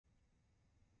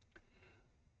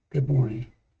Good morning.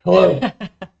 Hello.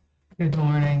 Good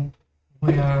morning.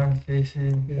 We are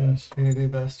Jason. Yes. Baby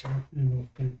Buster. And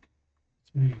Wolfman.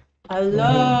 It's me.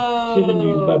 Hello. She didn't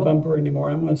use my bumper anymore.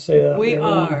 I'm going to say that. We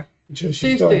are. Until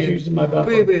she starts using my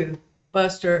bumper. Boo Boo,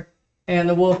 Buster, and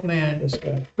the Wolfman. This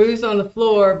guy. Boo's on the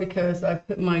floor because I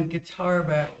put my guitar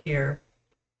back here.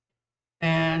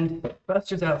 And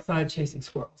Buster's outside chasing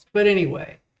squirrels. But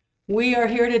anyway, we are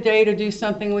here today to do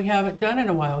something we haven't done in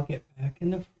a while. Get back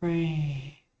in the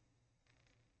frame.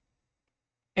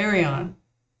 Ayreon.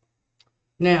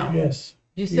 Now, yes,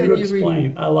 you said you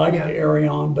explained. I like the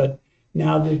Ayreon, but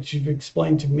now that you've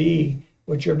explained to me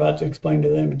what you're about to explain to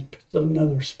them, it puts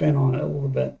another spin on it a little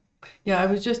bit. Yeah, I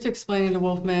was just explaining to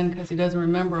Wolfman, because he doesn't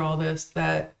remember all this,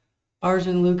 that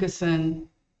Arjen Lucassen,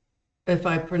 if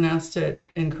I pronounced it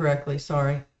incorrectly,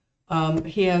 sorry,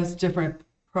 he has different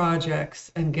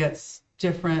projects and gets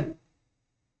different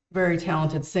very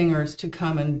talented singers to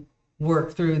come and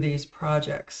work through these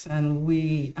projects. And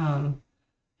we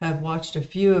have watched a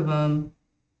few of them.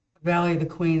 Valley of the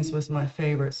Queens was my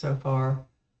favorite so far.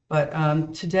 But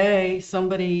today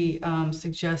somebody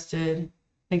suggested, I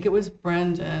think it was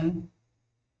Brendan,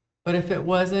 but if it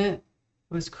wasn't,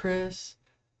 it was Chris.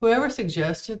 Whoever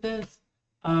suggested this,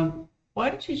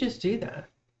 why did you just do that?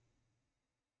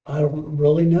 I don't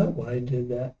really know why I did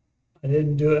that. I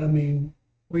didn't do it. I mean,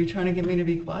 were you trying to get me to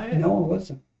be quiet? No, I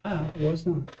wasn't. Oh. I was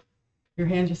not. Your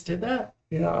hand just did that?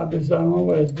 Yeah, I don't know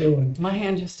what I was doing. My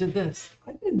hand just did this.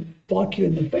 I didn't block you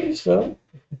in the face, though.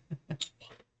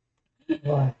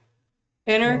 Why?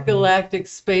 Intergalactic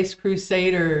Space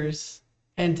Crusaders.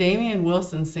 And Damian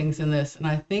Wilson sings in this, and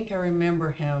I think I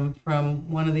remember him from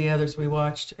one of the others we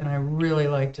watched, and I really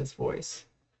liked his voice.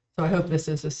 So I hope this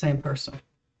is the same person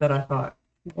that I thought.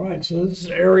 All right, so this is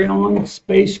Ayreon,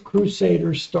 Space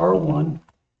Crusaders, Star One.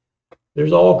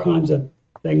 There's all kinds of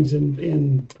things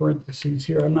in parentheses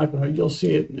here. I'm not going to, you'll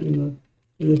see it in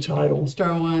the title.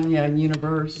 Star One, yeah,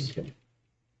 universe. Okay.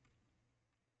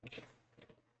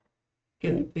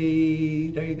 Get the,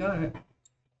 there you got it.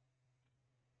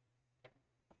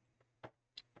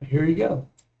 Here you go.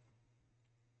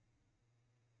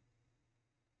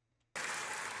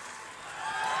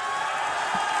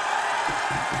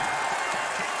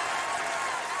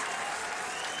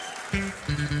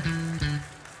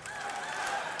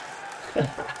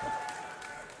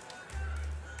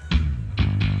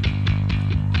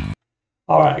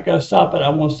 All right, I gotta stop it.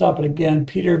 I'm gonna stop it again.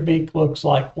 Peter Bink looks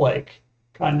like Blake,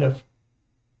 kind of.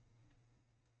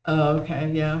 Oh, okay,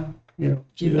 yeah. You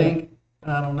think?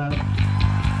 I don't know.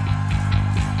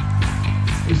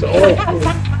 He's old kid.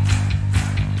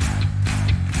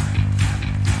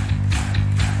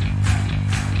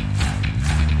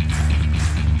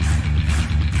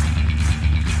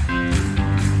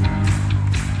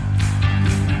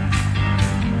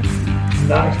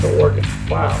 Nice, still working.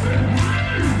 Wow.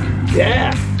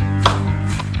 Yeah.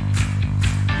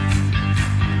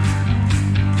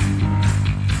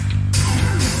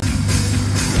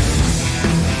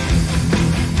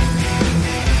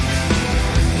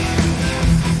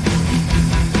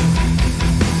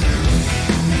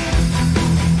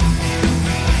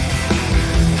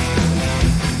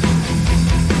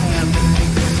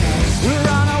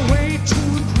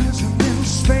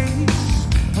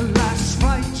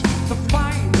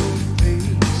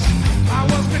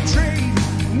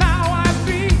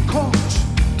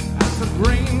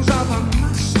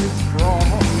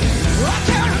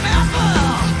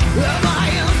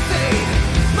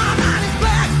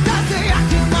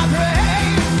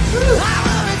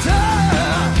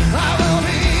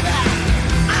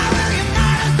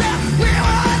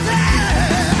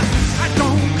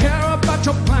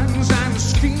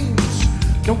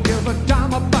 Don't give a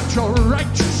damn about your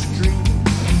righteous dreams.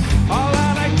 All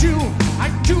that I do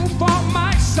for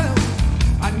myself.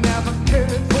 I never cared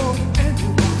for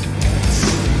anyone else.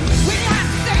 We have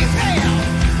to stay pale,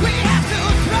 we have to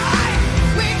try.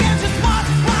 We get just one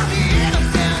while the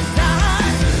innocent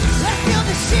die. Let's kill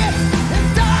the shit and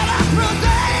start a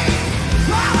crusade.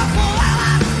 Powerful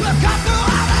allies will come to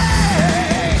our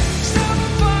aid. Some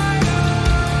fighter,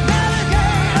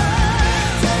 navigator,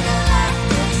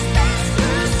 intergalactic space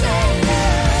crusader.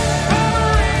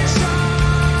 Operation,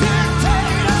 dictator.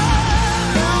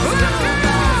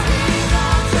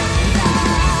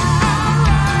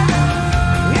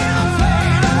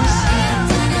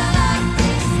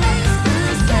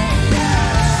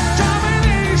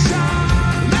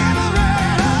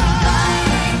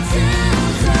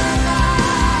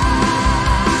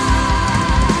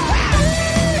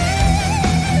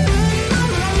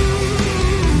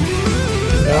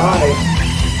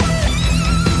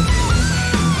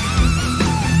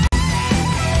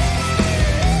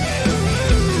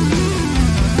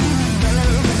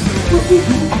 Who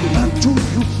do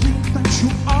you think that you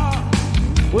are?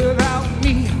 Without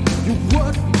me, you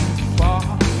wouldn't be far.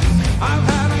 I've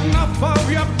had enough of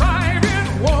your private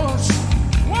wars.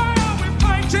 Why are we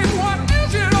fighting? What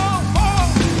is it all for?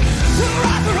 To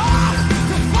right the wrong,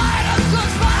 to fight a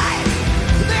good fight.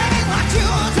 They ain't like you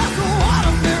just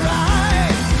wanna be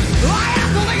right. I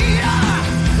am the leader.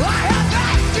 I am the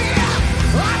idea.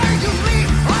 I make you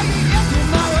lead. I get to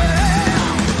my way.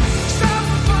 Stop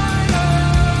the fighter.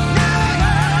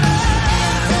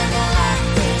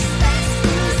 Intergalactic space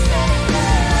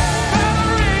crusaders.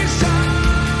 Federation.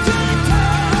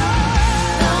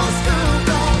 No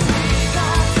scruples, we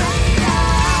gon' bring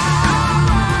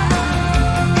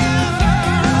Intergalactic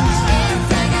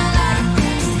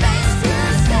space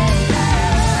crusaders.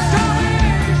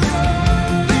 Fighting to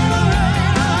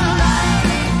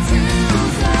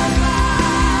survive.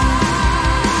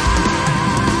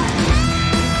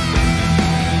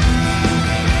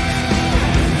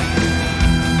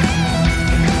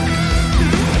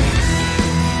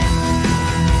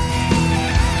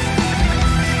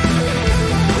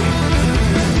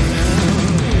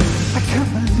 I can't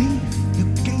believe you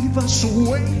gave us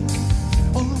away.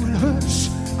 Oh, it hurts.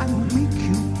 I will make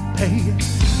you pay.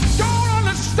 Don't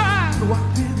understand why,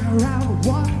 figure out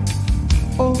why.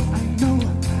 Oh, I know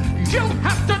you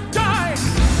have to die.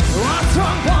 Our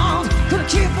strong bond could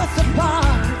keep us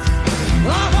apart.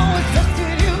 I've always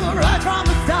trusted you right from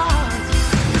the start.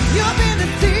 You've been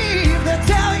deceived, they're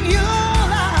telling you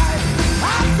lies.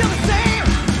 I'm still the same,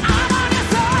 I'm on your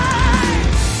side.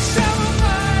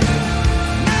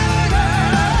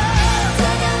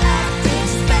 Intergalactic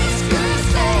space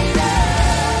crusaders.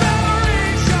 No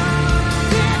scruples,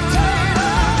 we gon' bring Intergalactic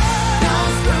space crusaders. No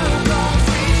scruples, we gon'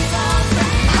 bring Intergalactic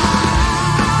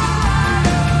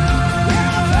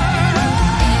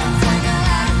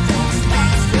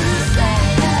space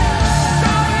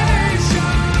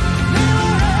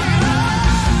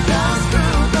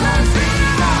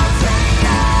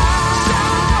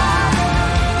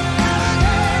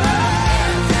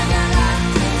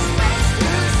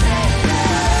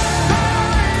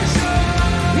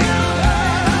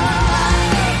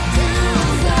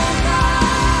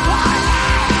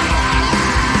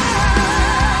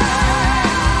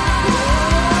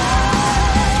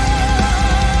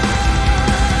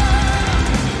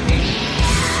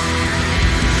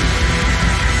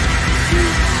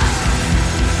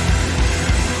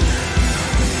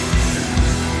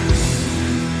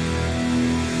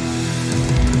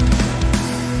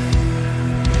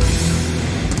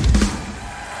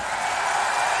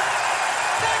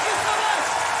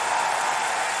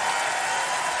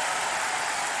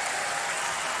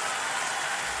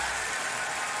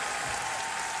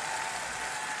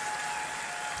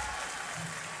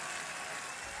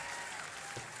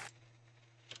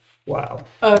Wow.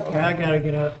 Okay, I gotta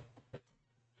get up.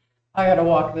 I gotta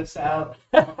walk this out.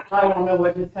 I don't know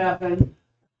what just happened.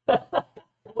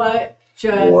 What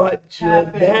just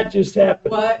happened? That just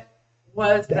happened. What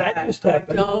was That that? just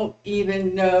happened. I don't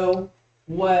even know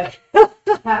what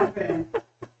happened.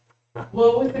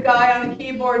 What was the guy on the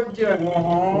keyboard doing?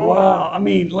 Wow. I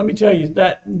mean, let me tell you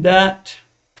that.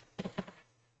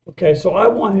 Okay, so I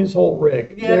want his whole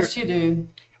rig. Yes, you do.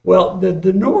 Well,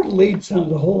 the Nord lead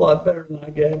sounds a whole lot better than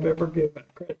I have ever given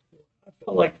it credit for. I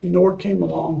felt like Nord came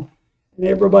along and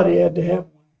everybody had to have one.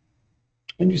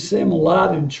 And you see them a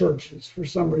lot in churches for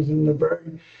some reason.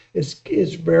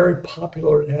 It's very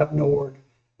popular to have Nord.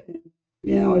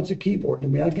 You know, it's a keyboard to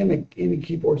me. I can make any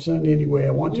keyboard sound any way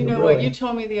I want to. You know really. what? You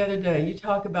told me the other day, you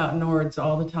talk about Nords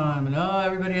all the time. And, oh,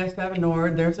 everybody has to have a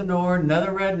Nord. There's a Nord,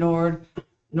 another red Nord,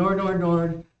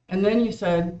 Nord. And then you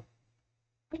said,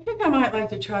 I think I might like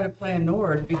to try to play a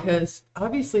Nord because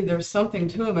obviously there's something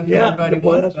to them if everybody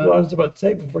well, wants that's what I them. was about to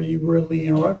say before you really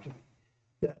interrupted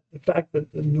me. The fact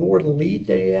that the Nord lead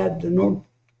they had, the Nord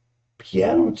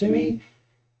piano to me,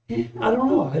 I don't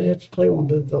know. I'd have to play one.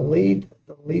 The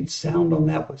lead sound on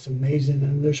that was amazing,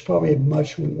 and there's probably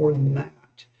much more than that.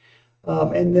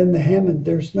 And then the Hammond,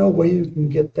 there's no way you can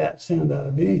get that sound out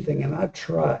of anything, and I've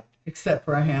tried. Except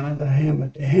for a Hammond. The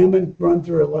Hammond run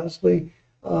through a Leslie,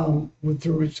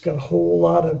 it's got a whole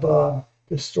lot of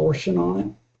distortion on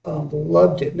it.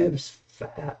 Loved it, and it was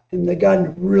fat. And the guy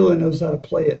really knows how to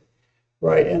play it,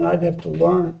 right? And I'd have to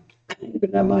learn,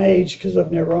 even at my age, because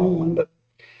I've never owned one, but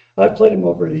I've played him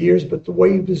over the years. But the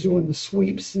way he was doing the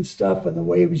sweeps and stuff, and the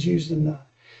way he was using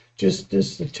just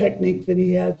the technique that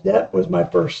he had, that was my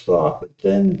first thought. But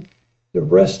then the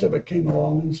rest of it came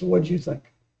along. And so, what'd you think?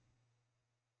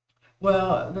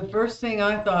 Well, the first thing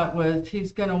I thought was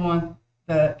he's going to want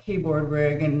that keyboard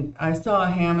rig, and I saw a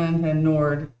Hammond and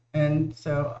Nord And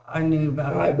so I knew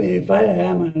about I it. mean, if I had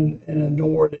Hammond and a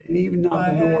Nord, and even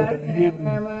not the Nord, but a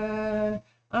Hammond.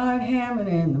 I'd Hammond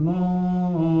in the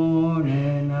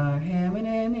morning, I'd Hammond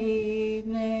in the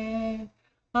evening,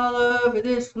 all over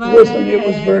this land. Listen, it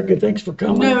was very good. Thanks for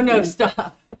coming. No,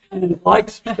 stop. And like,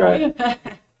 subscribe.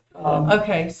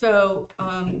 Okay, so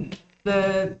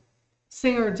the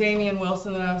singer Damian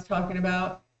Wilson that I was talking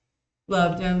about,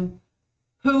 loved him.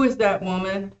 Who is that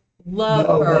woman? Love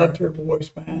her. Loved her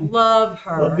voice, man. Love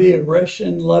her. Loved the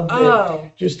aggression, loved Oh.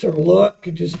 it. Just her look,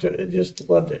 just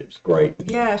loved it. It was great.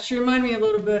 Yeah, she reminded me a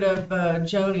little bit of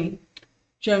Joan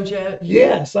Jett.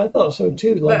 Yes, I thought so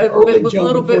too. Like But early with a Joan,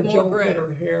 little bit before more Joan cut grit.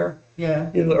 her hair.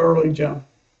 Yeah. You know, the early Joan.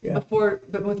 Yeah.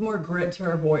 But with more grit to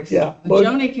her voice. Yeah, but-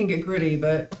 Joni can get gritty,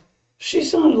 but She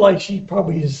sounded like she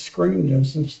probably has screamed and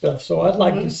some stuff. So I'd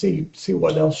like to see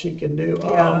what else she can do.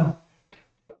 Yeah.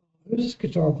 Who's this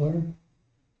guitar player?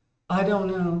 I don't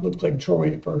know. Looked like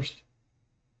Troy at first.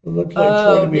 It looked like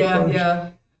Troy Oh, to me at yeah, first.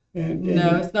 yeah. And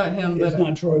No, it's not him, it's but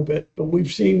not Troy, but we've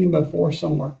seen him before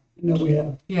somewhere. I know we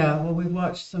have. yeah, well, we've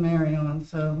watched some Ayreon,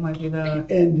 so it might be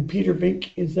that. And Peter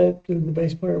Vink, is that who the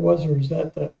bass player was, or is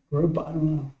that the group? I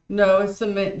don't know. No, it's the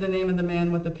name of the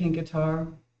man with the pink guitar.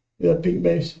 The pink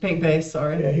bass. Pink bass,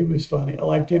 sorry. Yeah, he was funny. I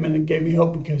liked him, and it gave me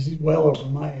hope because he's well over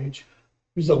my age.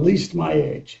 He was at least my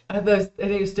age. I think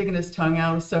he was sticking his tongue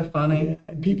out. It was so funny. Yeah.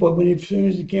 And people, as soon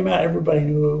as he came out, everybody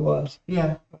knew who it was.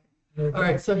 Yeah. Very All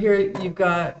right, so here you've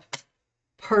got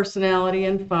personality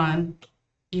and fun.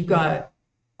 You've got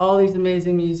all these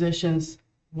amazing musicians,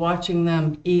 watching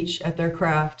them each at their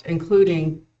craft,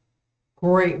 including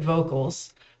great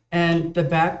vocals. And the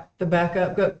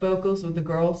backup vocals with the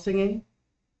girls singing.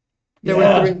 There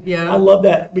were three, yeah. I love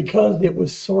that because it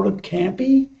was sort of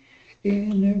campy.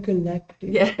 Intergalactic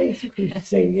Yeah. Space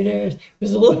Crusaders. It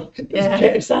was a little, Yeah.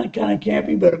 it sounded kind of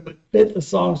campy, but it would fit the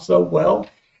song so well.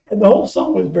 And the whole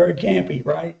song was very campy,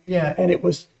 right? Yeah. And it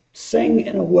was sang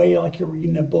in a way like you're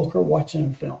reading a book or watching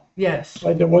a film. Yes.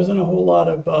 Like there wasn't a whole lot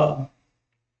of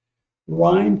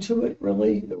rhyme to it,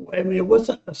 really. I mean, it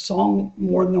wasn't a song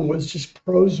more than it was just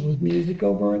prose with music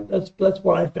over it. That's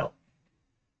what I felt.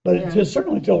 But it Yeah. just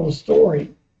certainly told a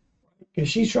story. Because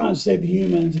she's trying to save the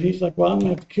humans, and he's like, "Well, I'm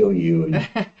gonna have to kill you."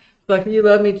 And Like, you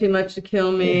love me too much to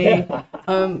kill me.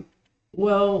 Yeah.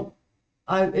 Well,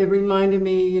 it reminded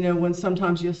me, when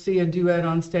sometimes you'll see a duet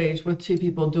on stage with two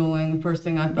people dueling, the first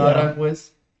thing I thought Yeah. of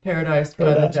was Paradise by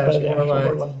the That's by the Dashboard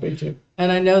Dashboard Lights. Lights, me too.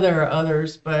 And I know there are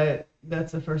others, but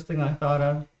that's the first thing I thought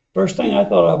of. First thing I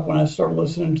thought of when I started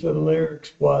listening to the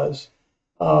lyrics was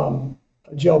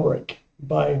Jailbreak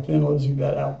by Thin Lizzy,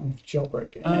 that album,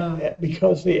 Jailbreak. And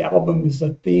because the album is a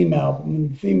theme album,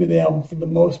 and the theme of the album, for the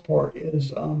most part,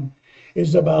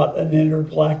 is about an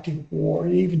intergalactic war.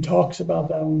 And he even talks about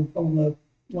that on the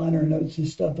liner notes and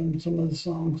stuff in some of the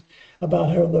songs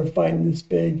about how they're fighting this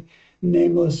big,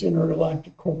 nameless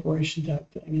intergalactic corporation type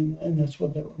thing. And that's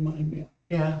what that reminded me of.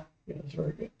 Yeah. Yeah, it's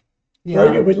very good. Yeah.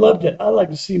 Very good. We loved it. I'd like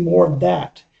to see more of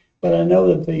that. But I know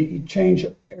that they change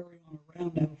Ayreon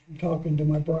around now from talking to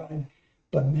my bride.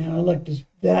 But man, I like this.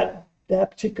 That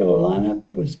particular lineup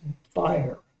was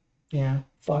fire. Yeah.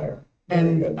 Fire. Very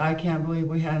And good. I can't believe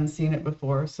we hadn't seen it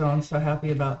before, so I'm so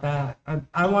happy about that.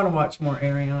 I want to watch more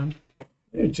Ayreon.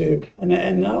 Me too. And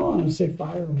I don't want to say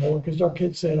fire more because our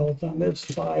kids say it all the time. It's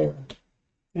fire.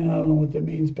 And I don't know what that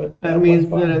means, but That was means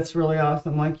fire. that it's really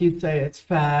awesome. Like you'd say, it's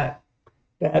fat,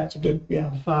 That's good.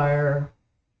 Yeah. fire,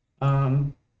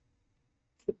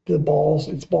 The balls.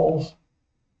 It's balls.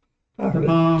 I the heard it.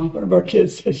 bomb, One of our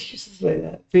kids said she used to say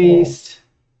that. beast.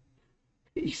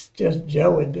 He's just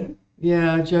Joe, isn't it?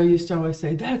 Yeah, Joe used to always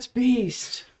say, "That's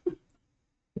beast."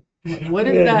 What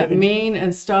does Yeah, that but- mean?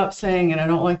 And stop saying it. I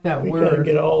don't like that We gotta word.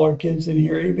 get all our kids in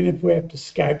here, even if we have to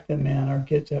Skype them in. Our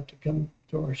kids have to come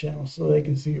to our channel so they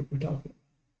can see what we're talking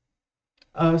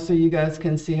Oh, so you guys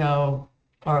can see how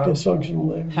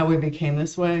Dysfunctional there. how we became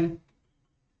this way,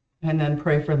 and then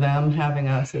pray for them having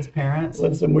us as parents.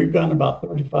 Listen, we've gone about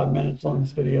 35 minutes on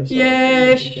this video. So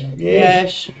Yes. Yes.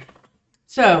 Yes.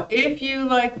 So if you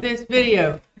like this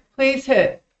video, please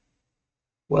hit.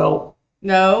 Well,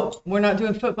 No, we're not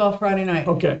doing football Friday night.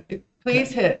 okay.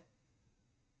 Please hit.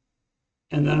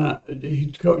 And then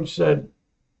the coach said,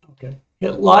 okay,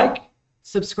 hit like,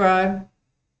 Subscribe,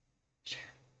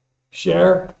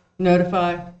 share,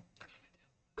 notify.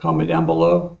 comment down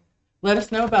below. Let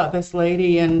us know about this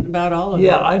lady and about all of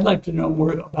Yeah, it. I'd like to know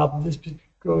more about this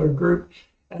particular group.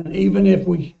 And even if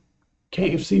we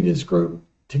can't see this group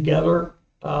together,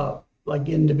 like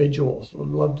individuals, would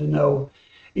love to know,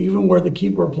 even where the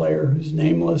keyboard player, who's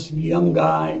nameless, young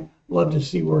guy, love to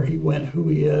see where he went, who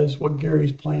he is, what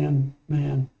Gary's playing.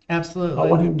 Man, I want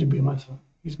Absolutely. him to be my son.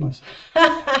 He's my son.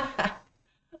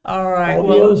 All right. All the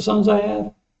Well, other sons I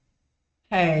have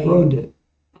hey. ruined it.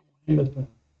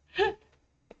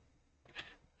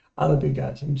 I love you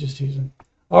guys. I'm just teasing.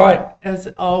 All right. As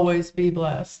always, be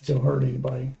blessed. Don't hurt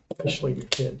anybody, especially your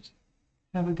kids.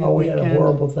 Have a good Oh, we weekend. had a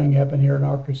horrible thing happen here in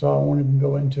Arkansas. I won't even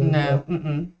go into it. No.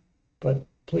 Mm-mm. But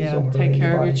please Yeah. don't hurt Take care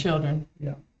of your anybody. children.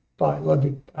 Yeah. Bye. Love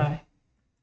you. Bye.